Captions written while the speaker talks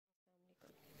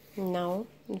Now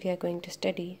we are going to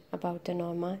study about the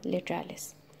Norma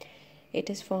Lateralis. It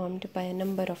is formed by a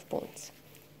number of bones: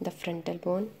 the frontal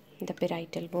bone, the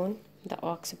parietal bone, the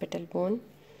occipital bone,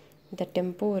 the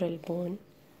temporal bone,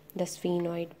 the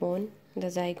sphenoid bone, the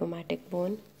zygomatic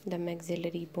bone, the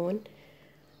maxillary bone,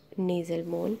 nasal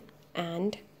bone,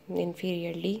 and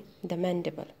inferiorly the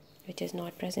mandible, which is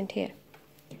not present here.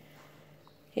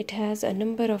 It has a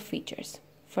number of features.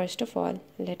 First of all,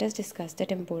 let us discuss the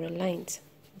temporal lines.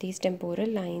 These temporal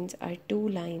lines are two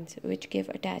lines which give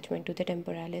attachment to the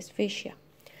temporalis fascia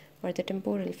or the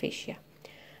temporal fascia.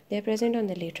 They are present on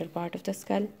the lateral part of the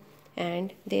skull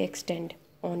and they extend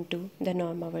onto the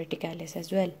norma verticalis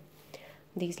as well.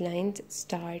 These lines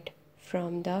start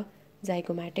from the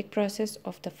zygomatic process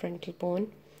of the frontal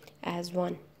bone as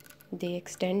one. They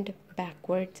extend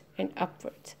backwards and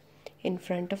upwards. In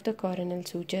front of the coronal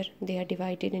suture, they are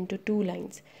divided into two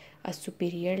lines, a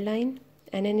superior line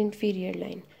and an inferior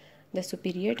line. The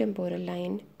superior temporal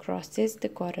line crosses the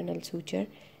coronal suture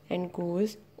and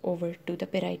goes over to the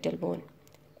parietal bone.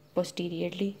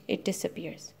 Posteriorly, it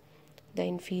disappears. The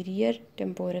inferior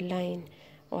temporal line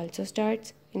also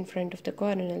starts in front of the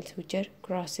coronal suture,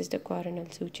 crosses the coronal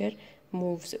suture,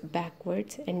 moves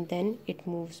backwards, and then it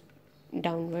moves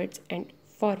downwards and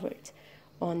forwards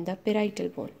on the parietal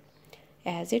bone.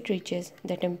 As it reaches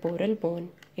the temporal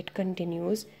bone, it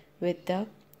continues with the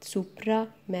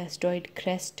supramastoid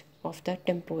crest of the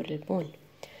temporal bone.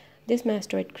 This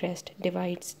mastoid crest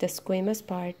divides the squamous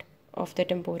part of the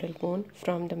temporal bone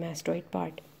from the mastoid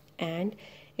part, and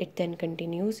it then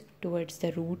continues towards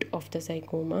the root of the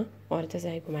zygoma or the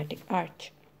zygomatic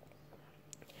arch.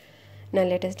 Now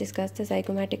let us discuss the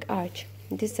zygomatic arch.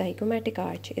 This zygomatic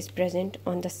arch is present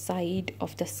on the side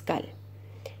of the skull.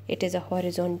 It is a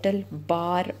horizontal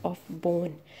bar of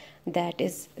bone that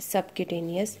is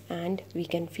subcutaneous and we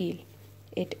can feel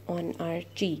it on our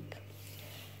cheek.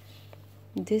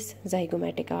 This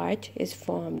zygomatic arch is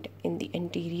formed in the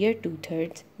anterior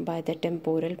 2/3 by the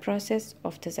temporal process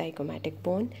of the zygomatic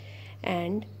bone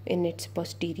and in its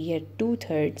posterior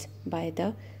 2/3 by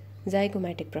the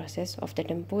zygomatic process of the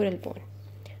temporal bone.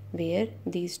 Where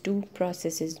these two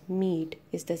processes meet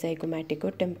is the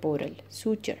zygomaticotemporal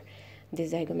suture. The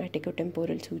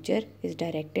zygomaticotemporal suture is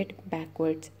directed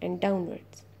backwards and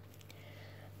downwards.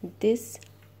 This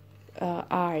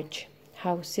arch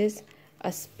houses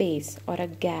a space or a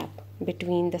gap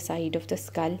between the side of the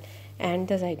skull and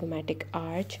the zygomatic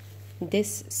arch.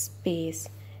 This space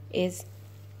is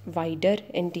wider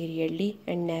anteriorly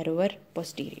and narrower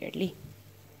posteriorly.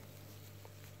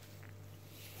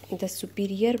 The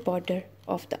superior border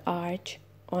of the arch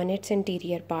on its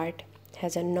anterior part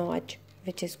has a notch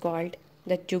which is called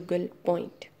the jugal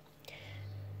point.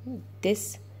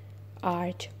 This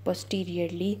arch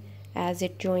posteriorly, as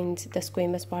it joins the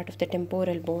squamous part of the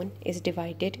temporal bone, is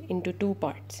divided into two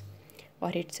parts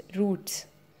or its roots,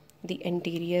 the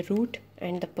anterior root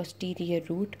and the posterior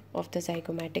root of the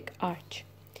zygomatic arch.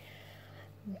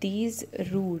 These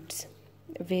roots,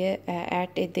 where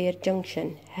at their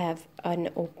junction, have an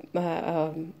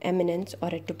eminence or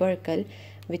a tubercle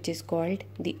which is called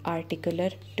the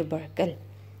articular tubercle.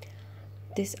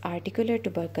 This articular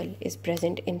tubercle is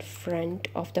present in front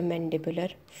of the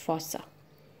mandibular fossa.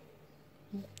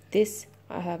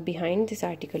 Behind this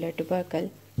articular tubercle,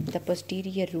 the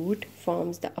posterior root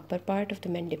forms the upper part of the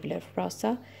mandibular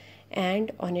fossa,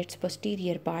 and on its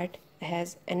posterior part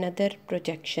has another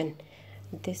projection.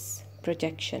 This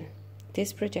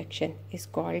projection is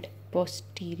called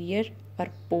posterior or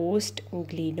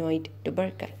postglenoid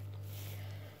tubercle.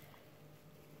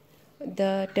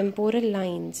 The temporal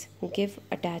lines give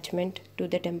attachment to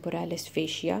the temporalis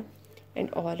fascia, and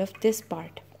all of this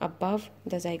part above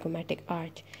the zygomatic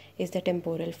arch is the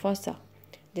temporal fossa.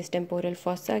 This temporal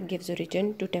fossa gives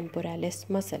origin to temporalis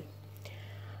muscle.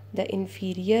 The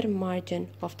inferior margin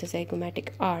of the zygomatic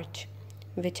arch,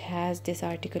 which has this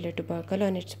articular tubercle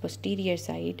on its posterior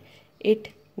side, it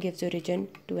gives origin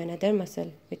to another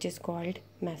muscle which is called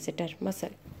masseter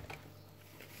muscle.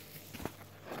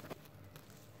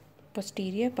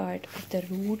 Posterior part of the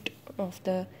root of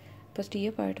the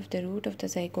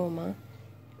zygoma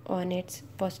on its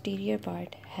posterior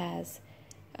part has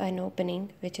an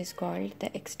opening which is called the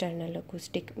external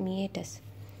acoustic meatus.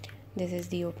 This is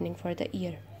the opening for the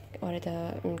ear or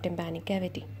the tympanic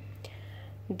cavity.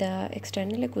 The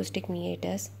external acoustic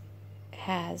meatus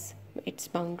has its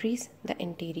boundaries, the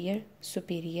anterior,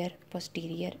 superior,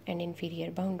 posterior, and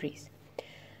inferior boundaries.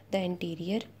 The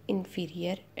anterior,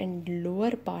 inferior, and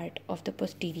lower part of the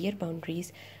posterior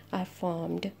boundaries are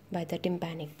formed by the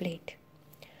tympanic plate.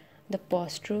 The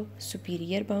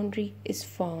postero-superior boundary is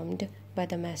formed by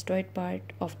the mastoid part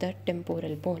of the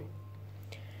temporal bone.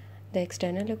 The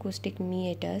external acoustic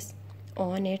meatus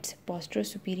on its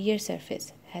posterior-superior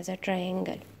surface has a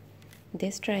triangle.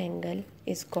 This triangle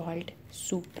is called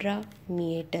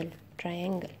suprameatal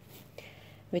triangle,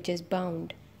 which is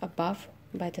bound above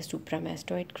by the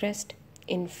supramastoid crest,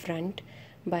 in front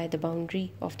by the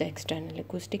boundary of the external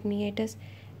acoustic meatus,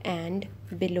 and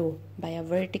below by a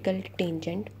vertical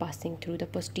tangent passing through the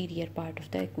posterior part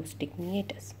of the acoustic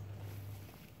meatus.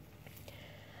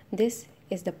 This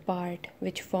is the part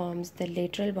which forms the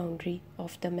lateral boundary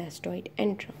of the mastoid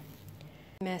antrum.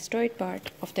 The mastoid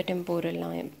part of the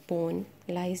temporal bone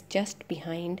lies just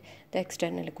behind the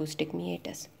external acoustic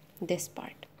meatus. This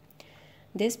part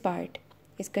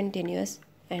is continuous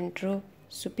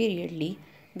antero-superiorly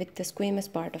with the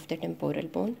squamous part of the temporal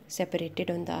bone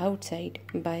separated on the outside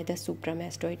by the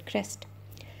supramastoid crest.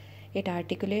 It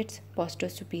articulates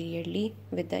posterior-superiorly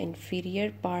with the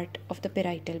inferior part of the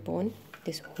parietal bone.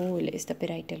 This whole is the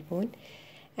parietal bone,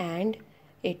 and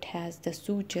it has the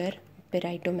suture,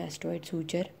 parieto-mastoid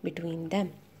suture, between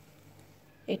them.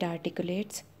 It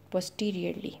articulates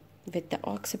posteriorly with the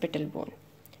occipital bone,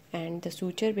 and the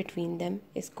suture between them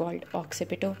is called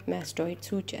occipito-mastoid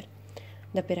suture.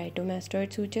 The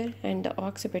parieto-mastoid suture and the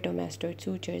occipito-mastoid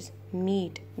sutures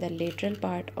meet the lateral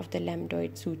part of the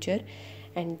lambdoid suture,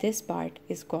 and this part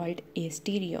is called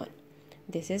asterion.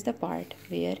 This is the part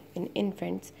where in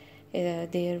infants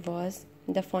there was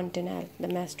the fontanelle, the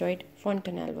mastoid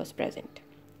fontanelle was present.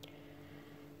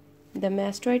 The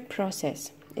mastoid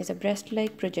process is a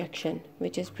breast-like projection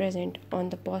which is present on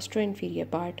the posterior-inferior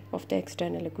part of the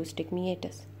external acoustic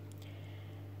meatus.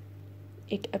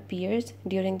 It appears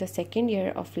during the second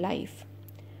year of life.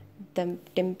 The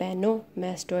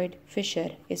tympanomastoid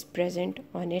fissure is present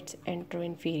on its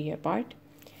anteroinferior part,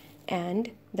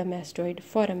 and the mastoid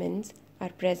foramens are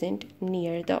present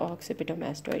near the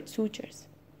occipitomastoid sutures.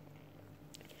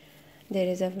 There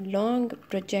is a long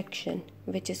projection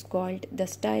which is called the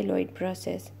styloid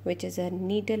process, which is a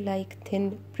needle-like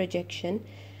thin projection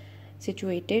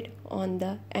situated on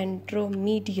the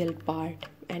anteromedial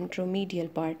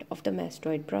part of the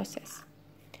mastoid process.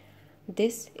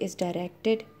 This is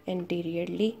directed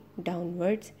anteriorly,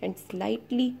 downwards, and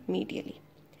slightly medially.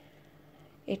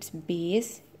 Its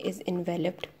base is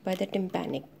enveloped by the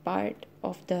tympanic part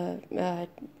of the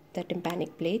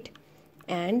tympanic plate,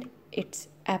 and its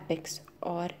apex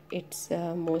or its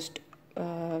most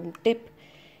tip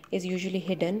is usually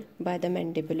hidden by the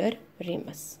mandibular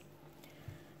ramus.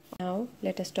 Now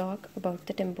let us talk about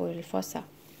the temporal fossa.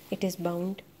 It is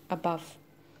bound above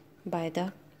by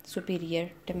the superior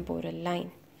temporal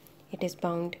line. It is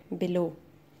bound below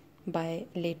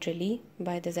laterally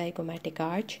by the zygomatic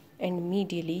arch and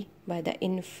medially by the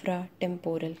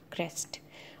infratemporal crest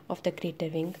of the greater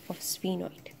wing of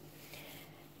sphenoid.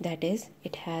 That is,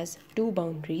 it has two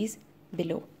boundaries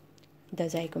below: the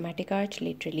zygomatic arch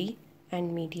laterally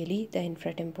and medially the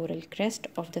infratemporal crest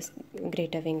of the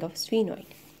greater wing of sphenoid.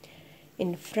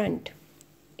 In front,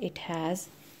 it has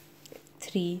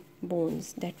three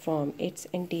bones that form its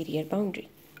anterior boundary: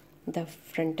 the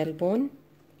frontal bone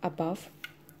above,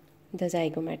 the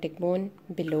zygomatic bone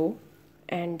below,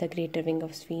 and the greater wing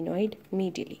of sphenoid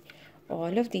medially.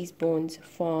 All of these bones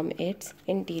form its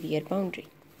anterior boundary.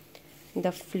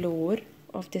 The floor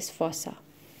of this fossa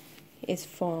is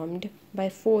formed by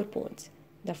four bones: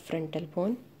 the frontal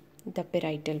bone, the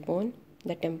parietal bone,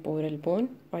 the temporal bone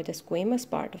or the squamous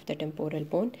part of the temporal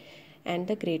bone, and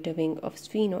the greater wing of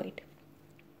sphenoid.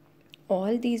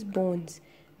 All these bones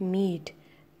meet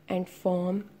and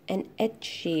form an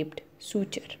H-shaped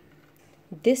suture.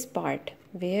 This part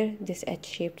where this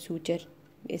H-shaped suture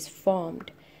is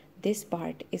formed, this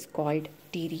part is called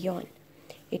pterion.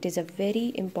 It is a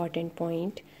very important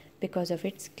point because of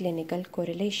its clinical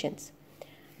correlations.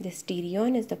 This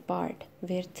pterion is the part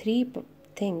where three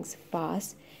things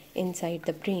pass inside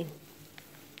the brain.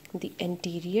 The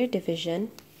anterior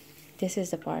division, this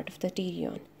is the part of the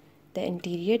pterion. The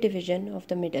anterior division of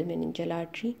the middle meningeal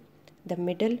artery, the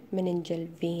middle meningeal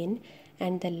vein,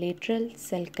 and the lateral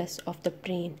sulcus of the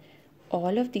brain.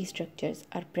 All of these structures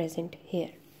are present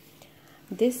here.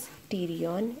 This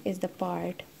pterion is the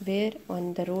part where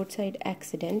on the roadside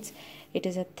accidents, it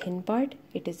is a thin part,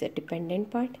 it is a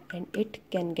dependent part, and it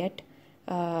can get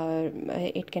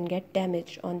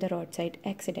damaged on the roadside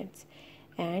accidents,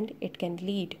 and it can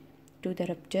lead to the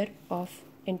rupture of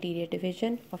anterior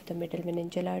division of the middle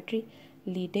meningeal artery,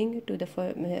 leading to the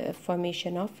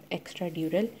formation of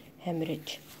extradural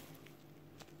hemorrhage.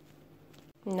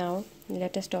 Now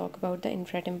let us talk about the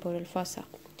infratemporal fossa.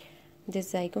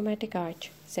 This zygomatic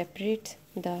arch separates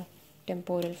the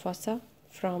temporal fossa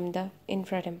from the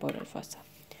infratemporal fossa.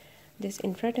 This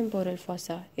infratemporal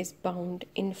fossa is bound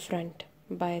in front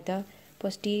by the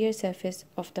posterior surface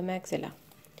of the maxilla,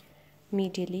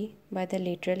 medially by the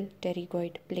lateral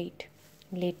pterygoid plate.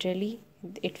 Laterally,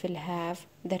 it will have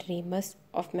the ramus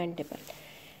of mandible,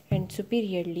 and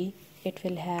superiorly, it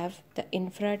will have the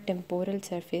infratemporal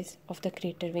surface of the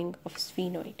crater wing of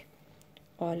sphenoid.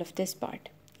 All of this part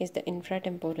is the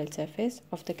infratemporal surface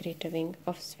of the crater wing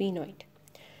of sphenoid.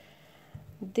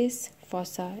 This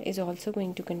fossa is also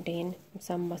going to contain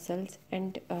some muscles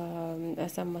and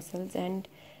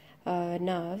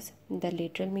nerves, the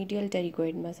lateral medial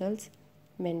pterygoid muscles,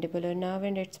 mandibular nerve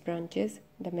and its branches,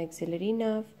 the maxillary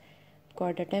nerve,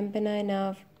 chorda tympani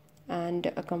nerve,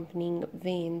 and accompanying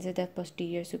veins, the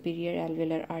posterior superior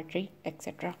alveolar artery,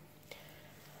 etc.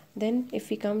 Then, if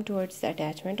we come towards the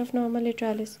attachment of Norma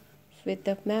Lateralis, with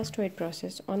the mastoid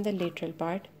process on the lateral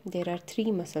part, there are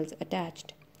three muscles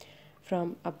attached.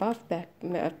 From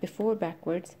before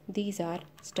backwards, these are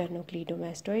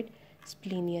sternocleidomastoid,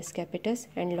 splenius capitis,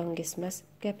 and longissimus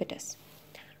capitis.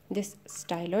 This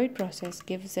styloid process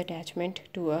gives attachment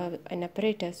to an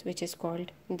apparatus which is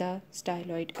called the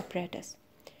styloid apparatus.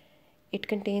 It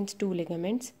contains two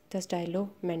ligaments, the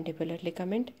stylomandibular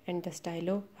ligament and the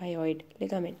stylohyoid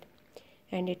ligament,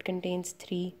 and it contains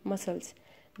three muscles,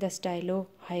 the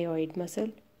stylohyoid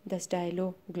muscle, the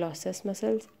styloglossus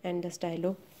muscles, and the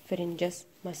stylopharyngeus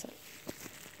muscle.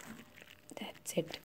 That's it.